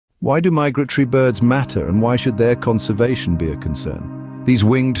Why do migratory birds matter, and why should their conservation be a concern? These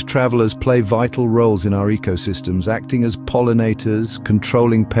winged travelers play vital roles in our ecosystems, acting as pollinators,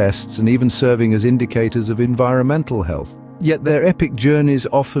 controlling pests, and even serving as indicators of environmental health. Yet their epic journeys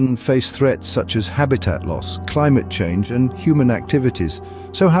often face threats such as habitat loss, climate change, and human activities.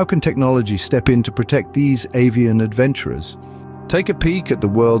 So how can technology step in to protect these avian adventurers? Take a peek at the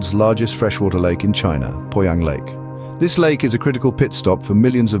world's largest freshwater lake in China, Poyang Lake. This lake is a critical pit stop for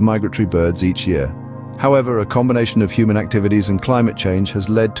millions of migratory birds each year. However, a combination of human activities and climate change has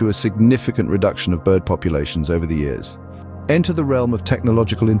led to a significant reduction of bird populations over the years. Enter the realm of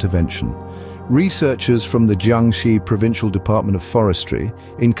technological intervention. Researchers from the Jiangxi Provincial Department of Forestry,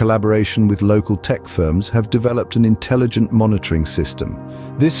 in collaboration with local tech firms, have developed an intelligent monitoring system.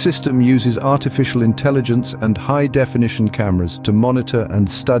 This system uses artificial intelligence and high-definition cameras to monitor and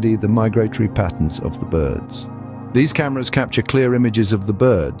study the migratory patterns of the birds. These cameras capture clear images of the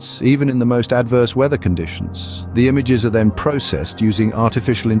birds, even in the most adverse weather conditions. The images are then processed using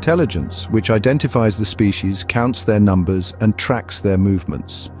artificial intelligence, which identifies the species, counts their numbers, and tracks their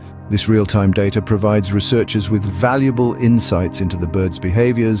movements. This real-time data provides researchers with valuable insights into the birds'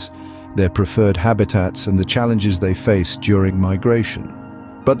 behaviors, their preferred habitats, and the challenges they face during migration.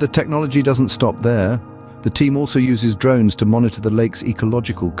 But the technology doesn't stop there. The team also uses drones to monitor the lake's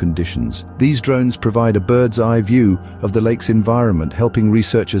ecological conditions. These drones provide a bird's-eye view of the lake's environment, helping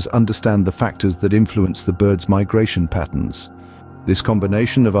researchers understand the factors that influence the birds' migration patterns. This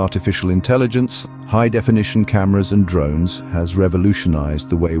combination of artificial intelligence, high-definition cameras and drones has revolutionized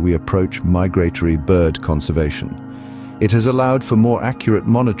the way we approach migratory bird conservation. It has allowed for more accurate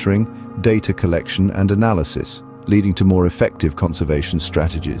monitoring, data collection and analysis, leading to more effective conservation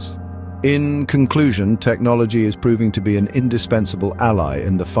strategies. In conclusion, technology is proving to be an indispensable ally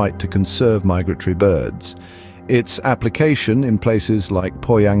in the fight to conserve migratory birds. Its application in places like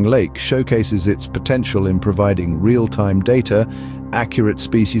Poyang Lake showcases its potential in providing real-time data, accurate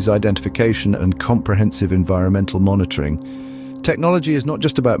species identification, and comprehensive environmental monitoring. Technology is not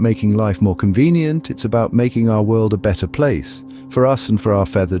just about making life more convenient, it's about making our world a better place, for us and for our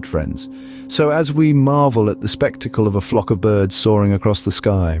feathered friends. So as we marvel at the spectacle of a flock of birds soaring across the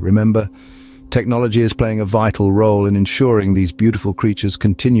sky, remember, technology is playing a vital role in ensuring these beautiful creatures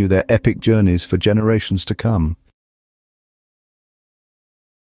continue their epic journeys for generations to come.